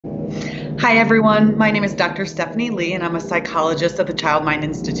Hi, everyone. My name is Dr. Stephanie Lee, and I'm a psychologist at the Child Mind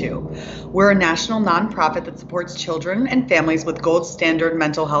Institute. We're a national nonprofit that supports children and families with gold standard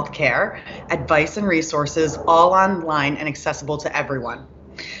mental health care, advice, and resources, all online and accessible to everyone.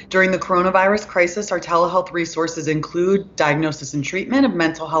 During the coronavirus crisis, our telehealth resources include diagnosis and treatment of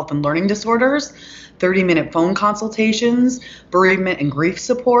mental health and learning disorders, 30-minute phone consultations, bereavement and grief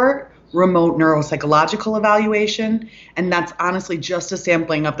support, remote neuropsychological evaluation, and that's honestly just a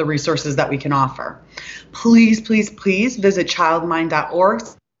sampling of the resources that we can offer. Please, please, please visit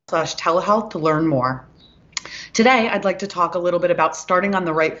childmind.org/telehealth to learn more. Today, I'd like to talk a little bit about starting on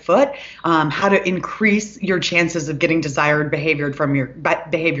the right foot, how to increase your chances of getting desired behaviors from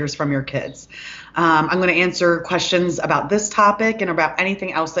your kids. I'm going to answer questions about this topic and about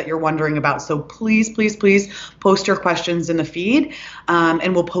anything else that you're wondering about. So please, please, please post your questions in the feed,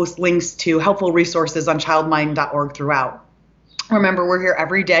 and we'll post links to helpful resources on childmind.org throughout. Remember, we're here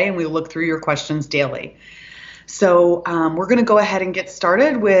every day and we look through your questions daily. So we're going to go ahead and get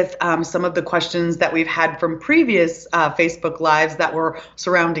started with some of the questions that we've had from previous Facebook Lives that were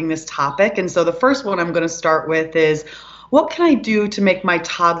surrounding this topic. And so the first one I'm going to start with is, what can I do to make my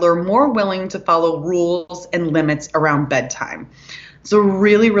toddler more willing to follow rules and limits around bedtime? It's a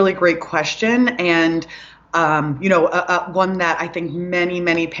really, really great question. And one that I think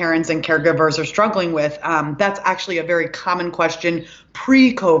many parents and caregivers are struggling with. That's actually a very common question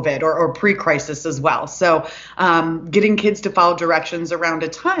pre-COVID or pre-crisis as well. So getting kids to follow directions around a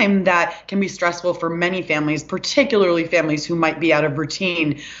time that can be stressful for many families, particularly families who might be out of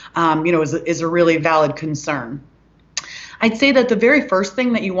routine, is a really valid concern. I'd say that the very first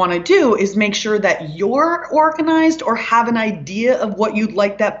thing that you want to do is make sure that you're organized or have an idea of what you'd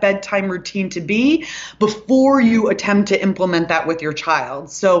like that bedtime routine to be before you attempt to implement that with your child.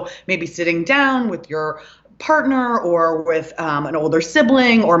 So maybe sitting down with your partner or with an older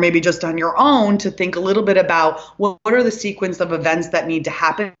sibling, or maybe just on your own, to think a little bit about what are the sequence of events that need to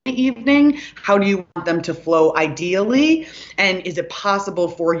happen in the evening? How do you want them to flow ideally? And is it possible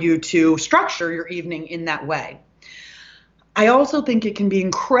for you to structure your evening in that way? I also think it can be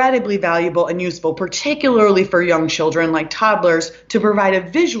incredibly valuable and useful, particularly for young children like toddlers, to provide a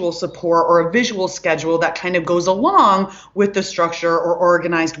visual support or a visual schedule that kind of goes along with the structure or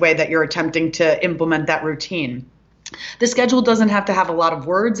organized way that you're attempting to implement that routine. The schedule doesn't have to have a lot of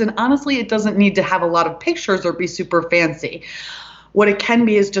words, and honestly, it doesn't need to have a lot of pictures or be super fancy. What it can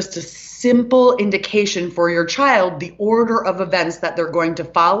be is just a simple indication for your child, the order of events that they're going to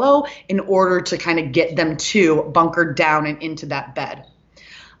follow in order to kind of get them to bunker down and into that bed.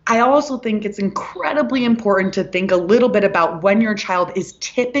 I also think it's incredibly important to think a little bit about when your child is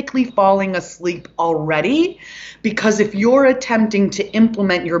typically falling asleep already, because if you're attempting to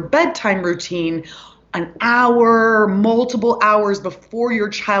implement your bedtime routine an hour, multiple hours before your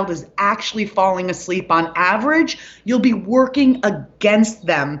child is actually falling asleep on average, you'll be working against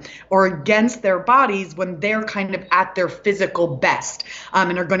them or against their bodies when they're kind of at their physical best,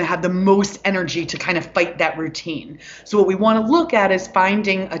 and are going to have the most energy to kind of fight that routine. So what we want to look at is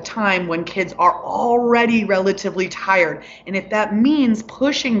finding a time when kids are already relatively tired. And if that means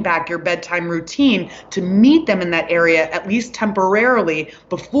pushing back your bedtime routine to meet them in that area, at least temporarily,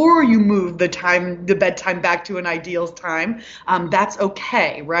 before you move the bedtime back to an ideal time, that's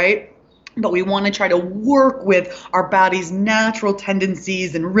okay, right? But we want to try to work with our body's natural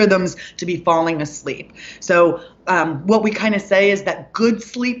tendencies and rhythms to be falling asleep. So what we kind of say is that good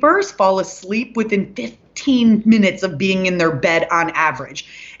sleepers fall asleep within 15 minutes of being in their bed on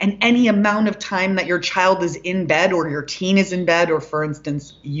average. And any amount of time that your child is in bed, or your teen is in bed, or for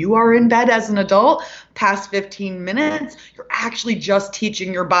instance, you are in bed as an adult, past 15 minutes, you're actually just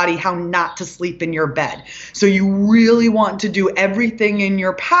teaching your body how not to sleep in your bed. So you really want to do everything in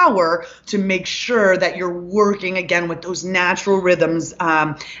your power to make sure that you're working again with those natural rhythms,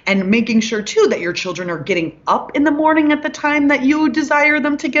 and making sure too that your children are getting up in the morning at the time that you desire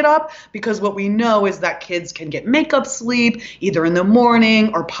them to get up, because what we know is that kids can get makeup sleep either in the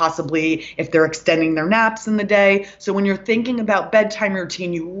morning or possibly if they're extending their naps in the day. So when you're thinking about bedtime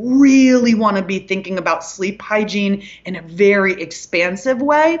routine, you really want to be thinking about sleep hygiene in a very expansive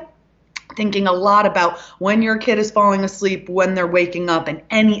way, thinking a lot about when your kid is falling asleep, when they're waking up, and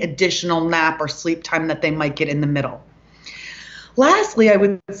any additional nap or sleep time that they might get in the middle. Lastly, I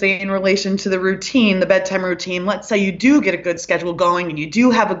would say in relation to the routine, the bedtime routine, let's say you do get a good schedule going and you do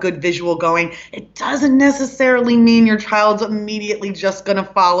have a good visual going, it doesn't necessarily mean your child's immediately just going to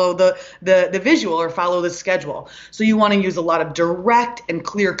follow the visual or follow the schedule. So you want to use a lot of direct and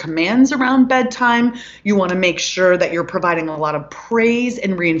clear commands around bedtime. You want to make sure that you're providing a lot of praise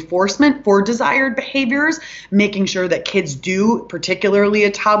and reinforcement for desired behaviors, making sure that kids do, particularly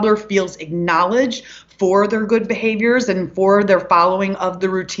a toddler, feels acknowledged for their good behaviors and for their following of the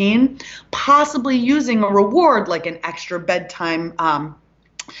routine, possibly using a reward like an extra bedtime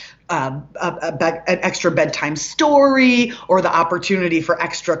an extra bedtime story or the opportunity for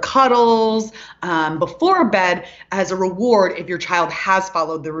extra cuddles before bed as a reward if your child has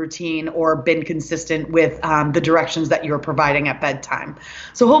followed the routine or been consistent with the directions that you're providing at bedtime.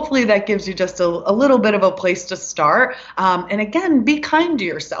 So hopefully that gives you just a little bit of a place to start. And again, be kind to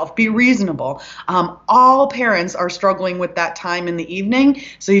yourself, be reasonable. All parents are struggling with that time in the evening,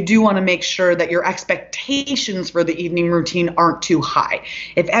 so you do want to make sure that your expectations for the evening routine aren't too high.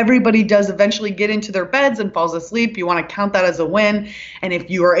 If everybody does eventually get into their beds and falls asleep, you want to count that as a win. And if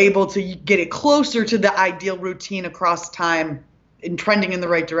you are able to get it closer to the ideal routine across time and trending in the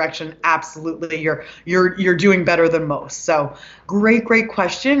right direction, absolutely, you're doing better than most. So great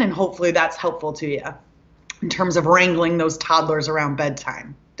question, and hopefully that's helpful to you in terms of wrangling those toddlers around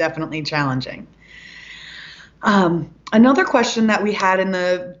bedtime. Definitely challenging. Another question that we had in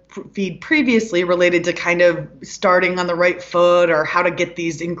the feed previously related to kind of starting on the right foot or how to get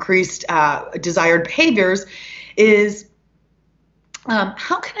these increased desired behaviors is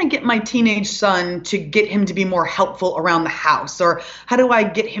how can I get my teenage son to get him to be more helpful around the house? Or how do I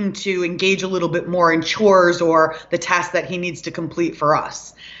get him to engage a little bit more in chores or the tasks that he needs to complete for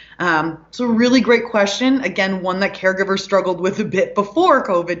us? So really great question. Again, one that caregivers struggled with a bit before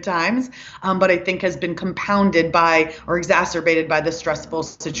COVID times, but I think has been compounded by or exacerbated by the stressful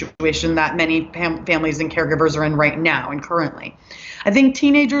situation that many families and caregivers are in right now and currently. I think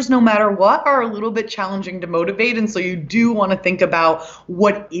teenagers, no matter what, are a little bit challenging to motivate. And so you do want to think about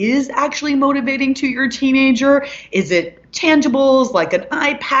what is actually motivating to your teenager. Is it tangibles like an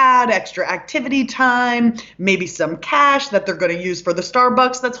iPad, extra activity time, maybe some cash that they're going to use for the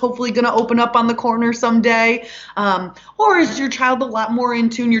Starbucks that's hopefully going to open up on the corner someday? Or is your child a lot more in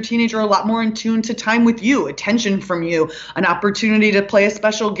tune, your teenager a lot more in tune to time with you, attention from you, an opportunity to play a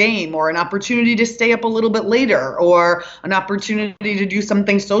special game or an opportunity to stay up a little bit later or an opportunity to do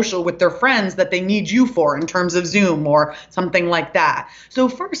something social with their friends that they need you for in terms of Zoom or something like that? So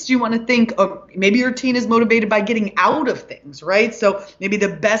first you want to think of maybe your teen is motivated by getting out of things, right? So maybe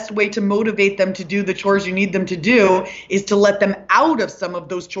the best way to motivate them to do the chores you need them to do is to let them out of some of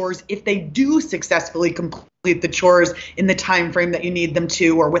those chores if they do successfully complete the chores in the time frame that you need them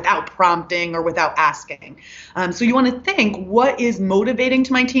to, or without prompting or without asking. So you want to think, what is motivating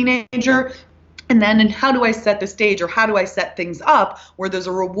to my teenager? And then how do I set the stage, or how do I set things up where there's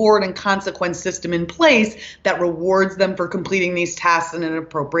a reward and consequence system in place that rewards them for completing these tasks in an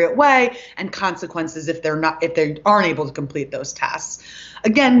appropriate way, and consequences if they aren't able to complete those tasks.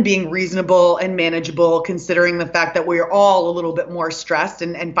 Again, being reasonable and manageable, considering the fact that we're all a little bit more stressed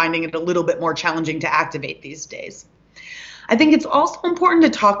and finding it a little bit more challenging to activate these days. I think it's also important to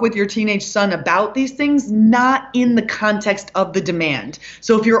talk with your teenage son about these things, not in the context of the demand.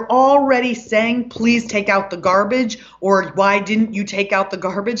 So if you're already saying, please take out the garbage, or why didn't you take out the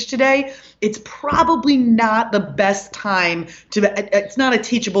garbage today, it's probably not the best time it's not a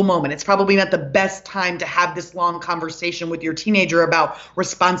teachable moment. It's probably not the best time to have this long conversation with your teenager about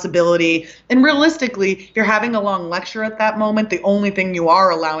responsibility. And realistically, if you're having a long lecture at that moment, the only thing you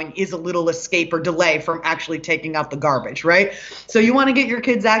are allowing is a little escape or delay from actually taking out the garbage, right? So you want to get your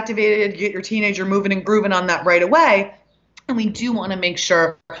kids activated, get your teenager moving and grooving on that right away. And we do want to make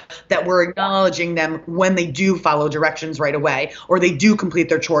sure that we're acknowledging them when they do follow directions right away, or they do complete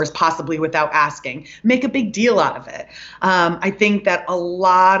their chores, possibly without asking. Make a big deal out of it. I think that a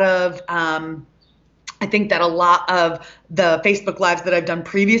lot of the Facebook Lives that I've done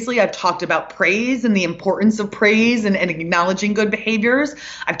previously, I've talked about praise and the importance of praise and acknowledging good behaviors.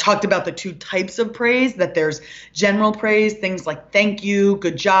 I've talked about the two types of praise, that there's general praise, things like thank you,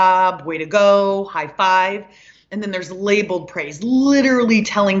 good job, way to go, high five. And then there's labeled praise, literally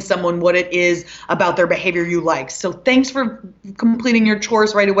telling someone what it is about their behavior you like. So thanks for completing your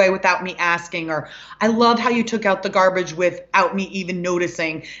chores right away without me asking, or I love how you took out the garbage without me even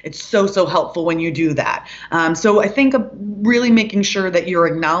noticing. It's so helpful when you do that. So I think really making sure that you're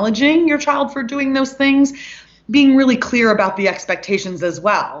acknowledging your child for doing those things, being really clear about the expectations as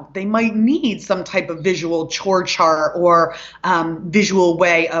well. They might need some type of visual chore chart or visual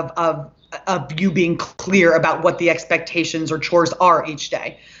way of of you being clear about what the expectations or chores are each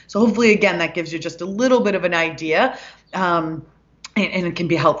day. So hopefully, again, that gives you just a little bit of an idea, and it can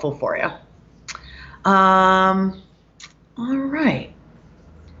be helpful for you. All right.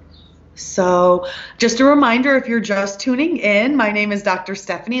 So just a reminder, if you're just tuning in, my name is Dr.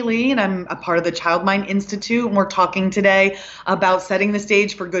 Stephanie Lee, and I'm a part of the Child Mind Institute, and we're talking today about setting the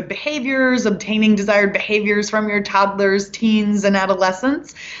stage for good behaviors, obtaining desired behaviors from your toddlers, teens, and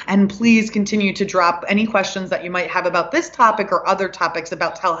adolescents. And please continue to drop any questions that you might have about this topic or other topics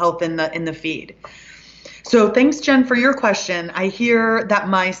about telehealth in the feed. So thanks, Jen, for your question. I hear that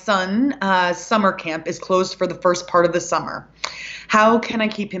my son, summer camp is closed for the first part of the summer. How can I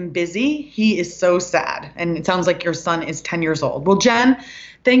keep him busy? He is so sad. And it sounds like your son is 10 years old. Well, Jen,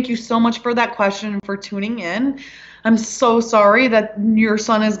 thank you so much for that question and for tuning in. I'm so sorry that your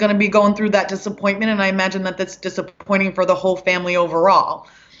son is going to be going through that disappointment, and I imagine that that's disappointing for the whole family overall.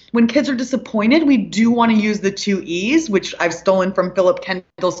 When kids are disappointed, we do want to use the 2 E's, which I've stolen from Philip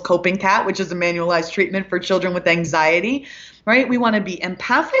Kendall's Coping Cat, which is a manualized treatment for children with anxiety, right? We want to be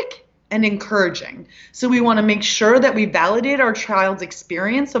empathic and encouraging. So we want to make sure that we validate our child's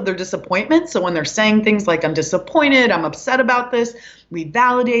experience of their disappointment. So when they're saying things like, I'm disappointed, I'm upset about this, we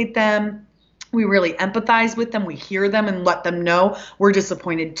validate them. We really empathize with them. We hear them and let them know we're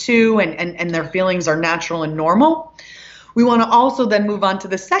disappointed too, and their feelings are natural and normal. We want to also then move on to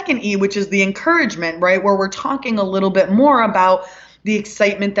the second E, which is the encouragement, right? Where we're talking a little bit more about the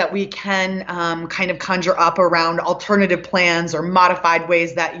excitement that we can kind of conjure up around alternative plans or modified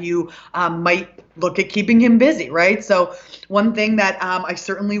ways that you might look at keeping him busy, right? So one thing that I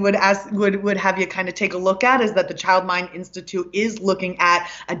certainly would have you kind of take a look at is that the Child Mind Institute is looking at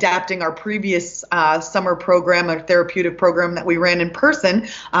adapting our previous summer program, a therapeutic program that we ran in person,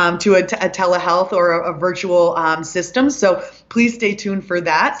 to a telehealth or a virtual system. So please stay tuned for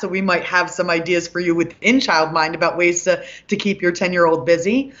that. So we might have some ideas for you within Child Mind about ways to keep your 10-year-old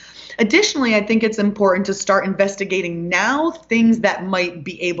busy. Additionally, I think it's important to start investigating now things that might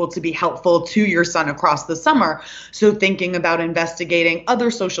be able to be helpful to your son across the summer. So thinking about investigating other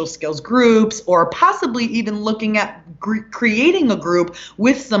social skills groups, or possibly even looking at creating a group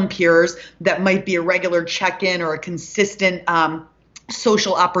with some peers that might be a regular check-in or a consistent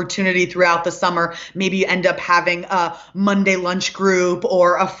social opportunity throughout the summer. Maybe you end up having a Monday lunch group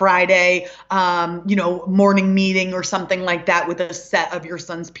or a Friday, morning meeting or something like that with a set of your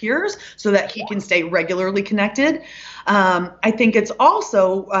son's peers so that he can stay regularly connected. I think it's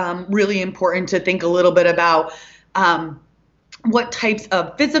also really important to think a little bit about what types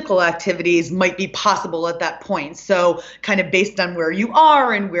of physical activities might be possible at that point. So kind of based on where you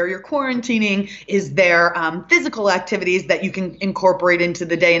are and where you're quarantining, is there physical activities that you can incorporate into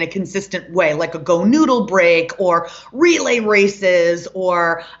the day in a consistent way, like a Go Noodle break or relay races,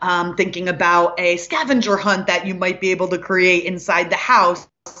 or thinking about a scavenger hunt that you might be able to create inside the house.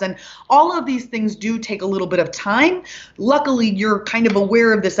 And all of these things do take a little bit of time. Luckily, you're kind of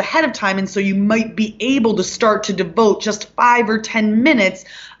aware of this ahead of time, and so you might be able to start to devote just 5 or 10 minutes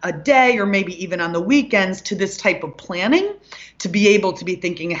a day, or maybe even on the weekends, to this type of planning to be able to be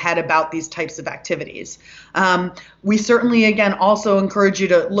thinking ahead about these types of activities. We certainly, again, also encourage you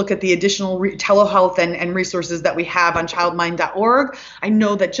to look at the additional telehealth and resources that we have on childmind.org. I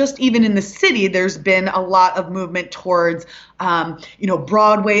know that just even in the city, there's been a lot of movement towards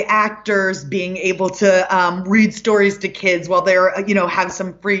Broadway actors being able to read stories to kids while they're, have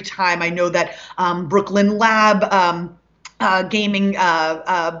some free time. I know that Brooklyn Lab gaming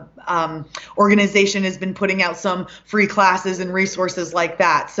organization has been putting out some free classes and resources like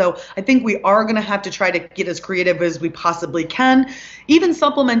that. So I think we are going to have to try to get as creative as we possibly can, even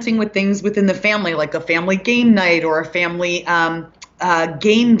supplementing with things within the family, like a family game night or a family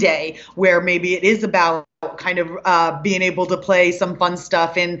game day, where maybe it is about kind of being able to play some fun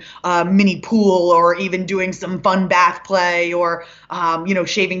stuff in a mini pool, or even doing some fun bath play, or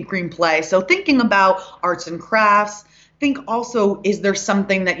shaving cream play. So thinking about arts and crafts. Think also, is there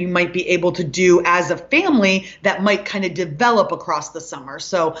something that you might be able to do as a family that might kind of develop across the summer?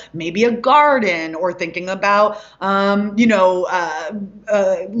 So maybe a garden, or thinking about,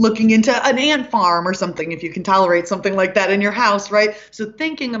 looking into an ant farm or something, if you can tolerate something like that in your house, right? So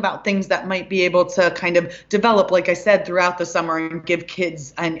thinking about things that might be able to kind of develop, like I said, throughout the summer, and give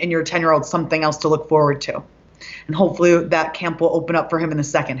kids and your 10-year-old something else to look forward to. And hopefully that camp will open up for him in the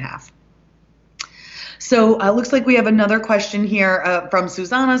second half. So looks like we have another question here from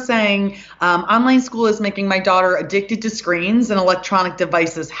Susanna saying, online school is making my daughter addicted to screens, and electronic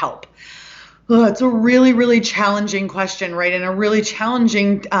devices help. Oh, it's a really, really challenging question, right? And a really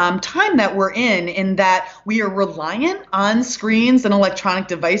challenging time that we're in that we are reliant on screens and electronic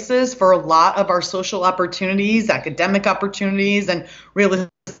devices for a lot of our social opportunities, academic opportunities, and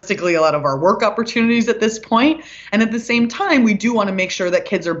realistically, a lot of our work opportunities at this point. And at the same time, we do want to make sure that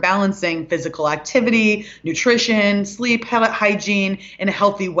kids are balancing physical activity, nutrition, sleep, hygiene in a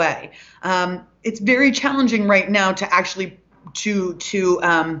healthy way. It's very challenging right now to actually to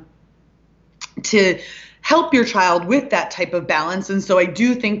help your child with that type of balance. And so I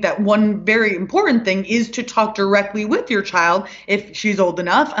do think that one very important thing is to talk directly with your child, if she's old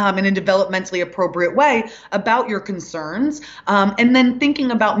enough, in a developmentally appropriate way about your concerns. And then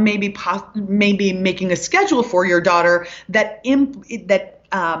thinking about maybe making a schedule for your daughter that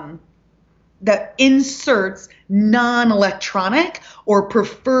inserts non-electronic or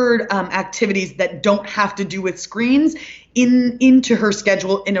preferred activities that don't have to do with screens into her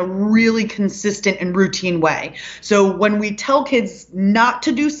schedule in a really consistent and routine way. So when we tell kids not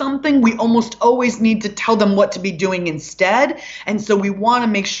to do something, we almost always need to tell them what to be doing instead. And so we want to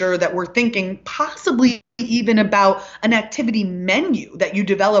make sure that we're thinking possibly even about an activity menu that you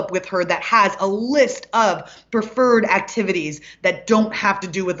develop with her that has a list of preferred activities that don't have to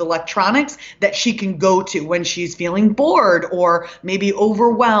do with electronics that she can go to when she's feeling bored or maybe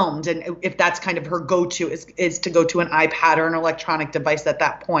overwhelmed. And if that's kind of her go-to is to go to an iPad or an electronic device at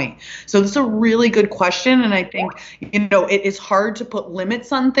that point. So this is a really good question. And I think, it is hard to put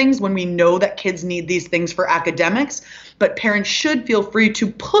limits on things when we know that kids need these things for academics, but parents should feel free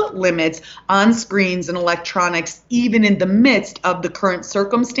to put limits on screens and electronics, even in the midst of the current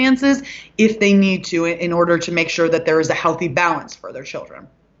circumstances, if they need to, in order to make sure that there is a healthy balance for their children.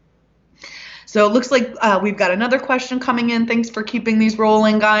 So it looks like we've got another question coming in. Thanks for keeping these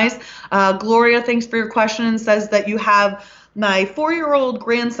rolling, guys. Gloria, thanks for your question, and says that you have my 4-year-old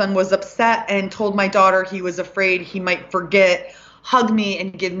grandson was upset and told my daughter he was afraid he might forget, hug me,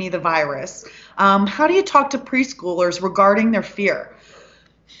 and give me the virus. How do you talk to preschoolers regarding their fear?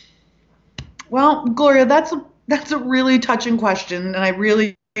 Well, Gloria, that's a really touching question, and I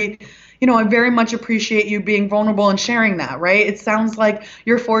really, I very much appreciate you being vulnerable and sharing that, right? It sounds like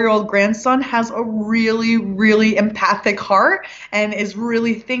your 4-year-old grandson has a really, really empathic heart and is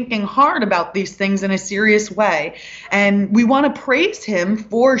really thinking hard about these things in a serious way. And we want to praise him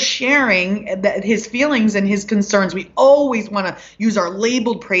for sharing his feelings and his concerns. We always want to use our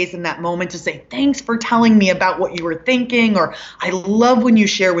labeled praise in that moment to say, thanks for telling me about what you were thinking, or I love when you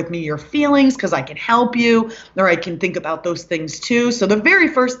share with me your feelings because I can help you, or I can think about those things too. So the very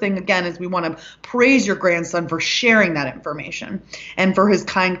first thing, again, is we want to praise your grandson for sharing that information and for his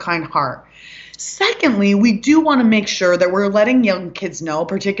kind heart. Secondly, we do want to make sure that we're letting young kids know,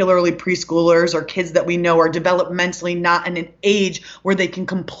 particularly preschoolers or kids that we know are developmentally not in an age where they can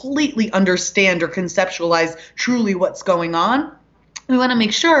completely understand or conceptualize truly what's going on. We want to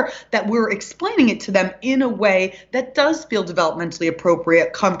make sure that we're explaining it to them in a way that does feel developmentally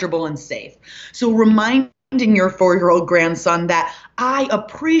appropriate, comfortable, and safe. So reminding your 4-year-old grandson that I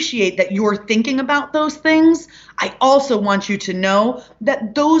appreciate that you're thinking about those things. I also want you to know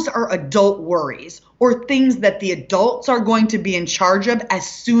that those are adult worries or things that the adults are going to be in charge of as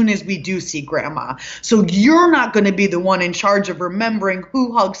soon as we do see grandma. So you're not going to be the one in charge of remembering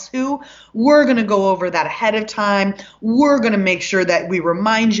who hugs who. We're going to go over that ahead of time. We're going to make sure that we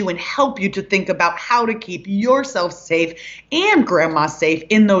remind you and help you to think about how to keep yourself safe and grandma safe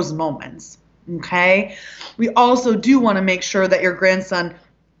in those moments. Okay. We also do want to make sure that your grandson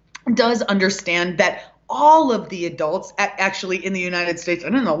does understand that all of the adults actually in the United States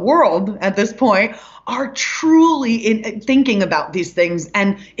and in the world at this point are truly thinking about these things.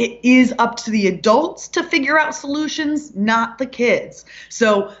 And it is up to the adults to figure out solutions, not the kids.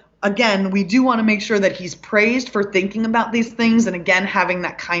 So again, we do want to make sure that he's praised for thinking about these things and again, having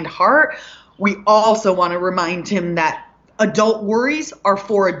that kind heart. We also want to remind him that adult worries are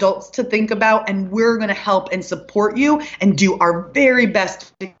for adults to think about, and we're going to help and support you and do our very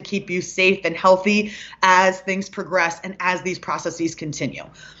best to keep you safe and healthy as things progress and as these processes continue.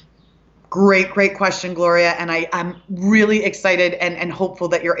 Great question, Gloria. And I'm really excited and hopeful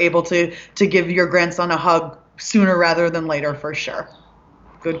that you're able to give your grandson a hug sooner rather than later for sure.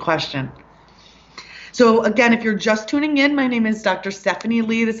 Good question. So again, if you're just tuning in, my name is Dr. Stephanie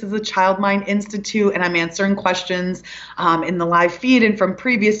Lee. This is the Child Mind Institute, and I'm answering questions in the live feed and from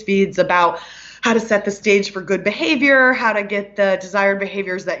previous feeds about how to set the stage for good behavior, how to get the desired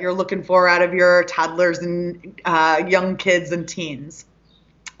behaviors that you're looking for out of your toddlers and young kids and teens.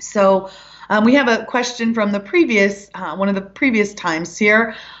 So we have a question from the previous one of the previous times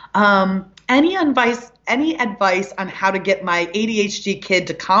here. Any advice on how to get my ADHD kid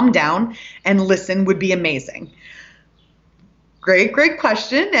to calm down and listen would be amazing. Great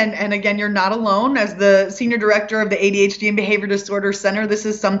question. And again, you're not alone. As the senior director of the ADHD and Behavior Disorder Center, this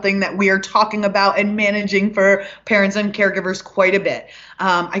is something that we are talking about and managing for parents and caregivers quite a bit.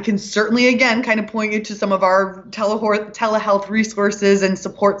 I can certainly, again, kind of point you to some of our telehealth resources and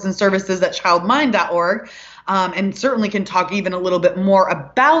supports and services at childmind.org. And certainly can talk even a little bit more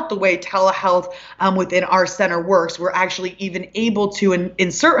about the way telehealth within our center works. We're actually even able to,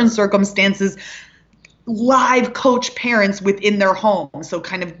 in certain circumstances, live coach parents within their home. So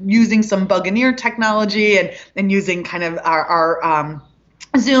kind of using some Buganeer technology and using kind of our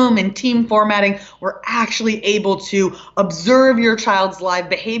Zoom and team formatting, we're actually able to observe your child's live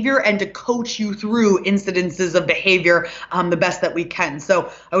behavior and to coach you through incidences of behavior the best that we can.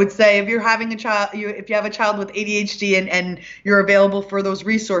 So I would say if you're having a child, if you have a child with ADHD and you're available for those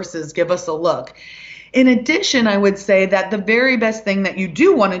resources, give us a look. In addition, I would say that the very best thing that you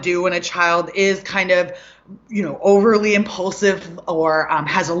do want to do when a child is kind of, overly impulsive or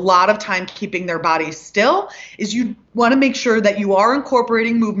has a lot of time keeping their body still is you want to make sure that you are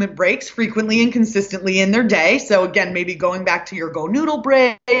incorporating movement breaks frequently and consistently in their day. So again, maybe going back to your Go Noodle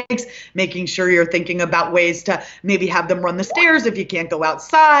breaks, making sure you're thinking about ways to maybe have them run the stairs if you can't go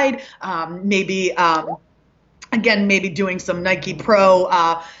outside, Again, maybe doing some Nike Pro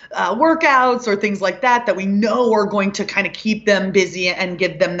workouts or things like that we know are going to kind of keep them busy and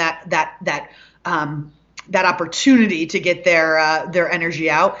give them that opportunity to get their energy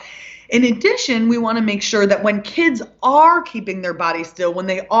out. In addition, we want to make sure that when kids are keeping their body still, when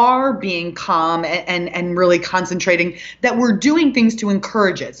they are being calm and really concentrating, that we're doing things to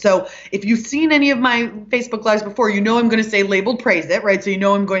encourage it. So if you've seen any of my Facebook Lives before, I'm going to say labeled praise it, right? So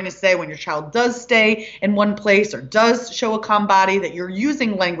I'm going to say when your child does stay in one place or does show a calm body, that you're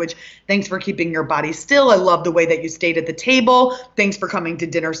using language. Thanks for keeping your body still. I love the way that you stayed at the table. Thanks for coming to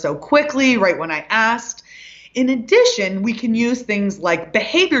dinner so quickly, right when I asked. In addition, we can use things like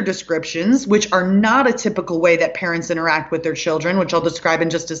behavior descriptions, which are not a typical way that parents interact with their children, which I'll describe in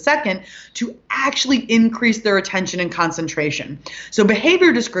just a second, to actually increase their attention and concentration. So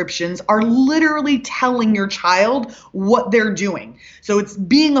behavior descriptions are literally telling your child what they're doing. So it's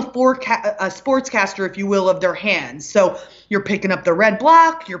being a sportscaster, if you will, of their hands. So you're picking up the red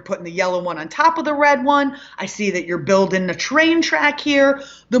block, you're putting the yellow one on top of the red one. I see that you're building a train track here.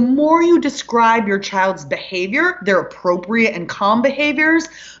 The more you describe your child's behavior, their appropriate and calm behaviors,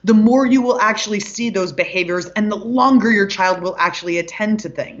 the more you will actually see those behaviors and the longer your child will actually attend to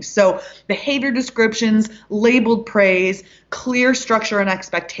things. So behavior descriptions, labeled praise, clear structure and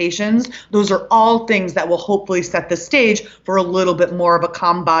expectations, those are all things that will hopefully set the stage for a little bit more of a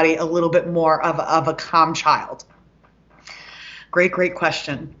calm body, a little bit more of a calm child. Great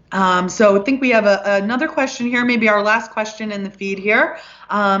question. So I think we have another question here, maybe our last question in the feed here.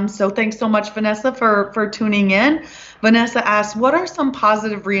 So thanks so much, Vanessa, for tuning in. Vanessa asks, what are some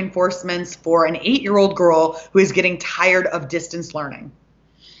positive reinforcements for an 8-year-old girl who is getting tired of distance learning?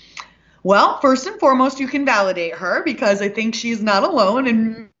 Well, first and foremost, you can validate her because I think she's not alone,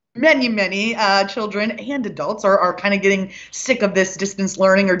 and many children and adults are kind of getting sick of this distance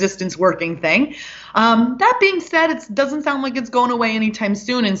learning or distance working thing. That being said, it doesn't sound like it's going away anytime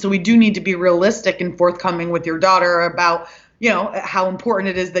soon, and so we do need to be realistic and forthcoming with your daughter about how important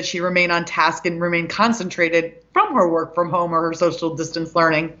it is that she remain on task and remain concentrated from her work from home or her social distance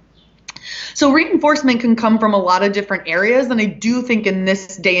learning. So reinforcement can come from a lot of different areas, and I do think in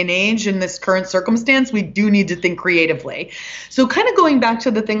this day and age, in this current circumstance, we do need to think creatively. So kind of going back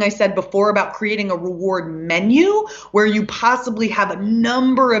to the thing I said before about creating a reward menu where you possibly have a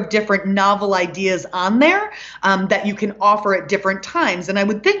number of different novel ideas on there that you can offer at different times. And I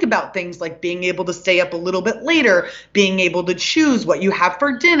would think about things like being able to stay up a little bit later, being able to choose what you have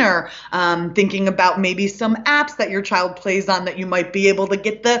for dinner, thinking about maybe some apps that your child plays on that you might be able to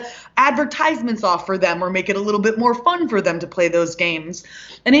get the advertisements off for them or make it a little bit more fun for them to play those games.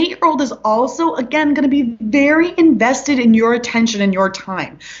 An 8-year-old is also, again, going to be very invested in your attention and your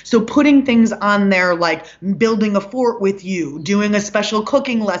time. So putting things on there like building a fort with you, doing a special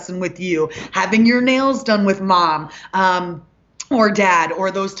cooking lesson with you, having your nails done with mom, or dad,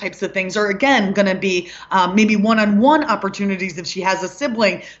 or those types of things are, again, going to be maybe one-on-one opportunities if she has a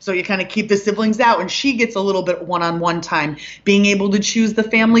sibling. So you kind of keep the siblings out and she gets a little bit one-on-one time. Being able to choose the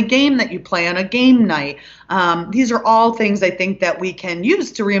family game that you play on a game night. These are all things I think that we can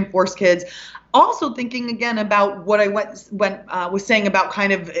use to reinforce kids. Also thinking again about what I was saying about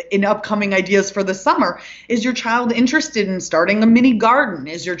kind of in upcoming ideas for the summer. Is your child interested in starting a mini garden?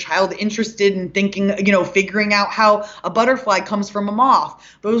 Is your child interested in thinking, figuring out how a butterfly comes from a moth?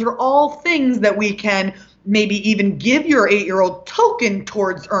 Those are all things that we can maybe even give your 8-year-old token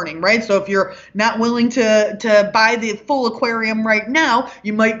towards earning, right? So if you're not willing to buy the full aquarium right now,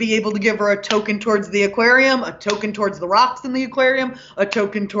 you might be able to give her a token towards the aquarium, a token towards the rocks in the aquarium, a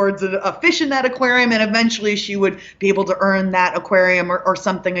token towards a fish in that aquarium, and eventually she would be able to earn that aquarium or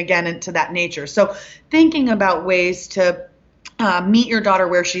something again into that nature. So thinking about ways to meet your daughter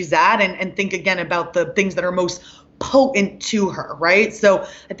where she's at and think again about the things that are most potent to her, right? So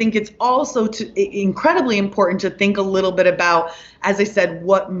I think it's also incredibly important to think a little bit about, as I said,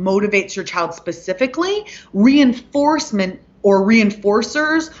 what motivates your child specifically. Reinforcement or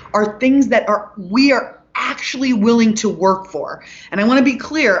reinforcers are things that we are actually willing to work for. And I want to be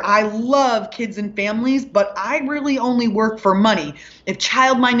clear, I love kids and families, but I really only work for money. If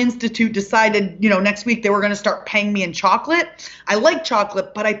Child Mind Institute decided, next week they were going to start paying me in chocolate, I like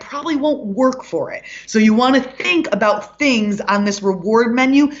chocolate, but I probably won't work for it. So you want to think about things on this reward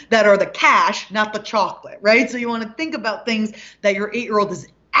menu that are the cash, not the chocolate, right? So you want to think about things that your 8-year-old is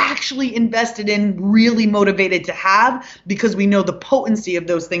actually invested in, really motivated to have, because we know the potency of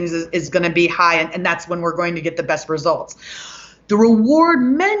those things is going to be high, and that's when we're going to get the best results. The reward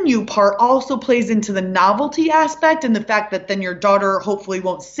menu part also plays into the novelty aspect and the fact that then your daughter hopefully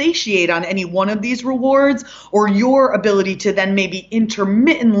won't satiate on any one of these rewards, or your ability to then maybe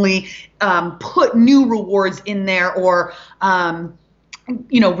intermittently put new rewards in there, or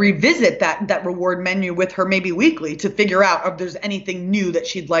revisit that reward menu with her maybe weekly to figure out if there's anything new that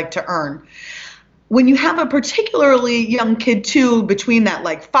she'd like to earn. When you have a particularly young kid too, between that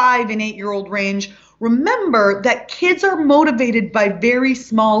like 5 and 8-year-old range, remember that kids are motivated by very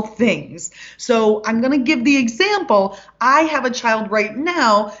small things. So I'm going to give the example. I have a child right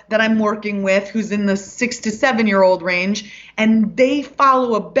now that I'm working with who's in the 6 to 7-year-old range, and they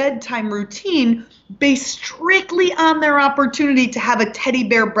follow a bedtime routine based strictly on their opportunity to have a teddy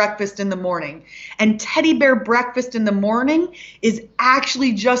bear breakfast in the morning. And teddy bear breakfast in the morning is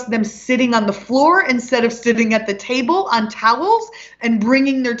actually just them sitting on the floor instead of sitting at the table on towels and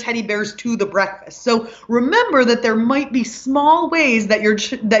bringing their teddy bears to the breakfast. So remember that there might be small ways that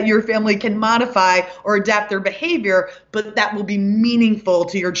your family can modify or adapt their behavior, but that will be meaningful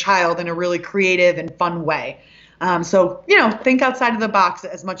to your child in a really creative and fun way. So think outside of the box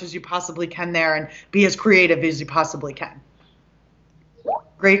as much as you possibly can there, and be as creative as you possibly can.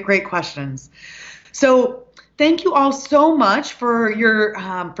 Great questions. So thank you all so much for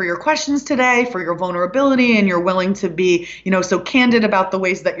your questions today, for your vulnerability, and you're willing to be, so candid about the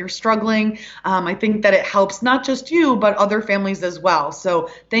ways that you're struggling. I think that it helps not just you, but other families as well. So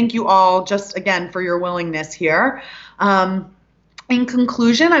thank you all just again for your willingness here. In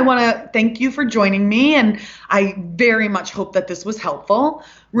conclusion, I want to thank you for joining me, and I very much hope that this was helpful.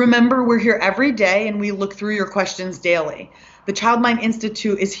 Remember, we're here every day, and we look through your questions daily. The Child Mind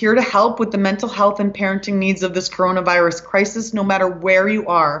Institute is here to help with the mental health and parenting needs of this coronavirus crisis, no matter where you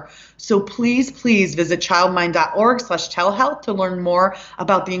are. So please visit childmind.org/telehealth to learn more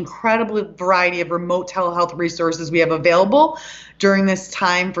about the incredible variety of remote telehealth resources we have available during this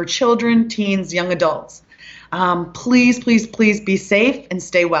time for children, teens, young adults. Please be safe and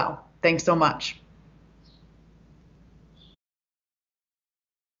stay well. Thanks so much.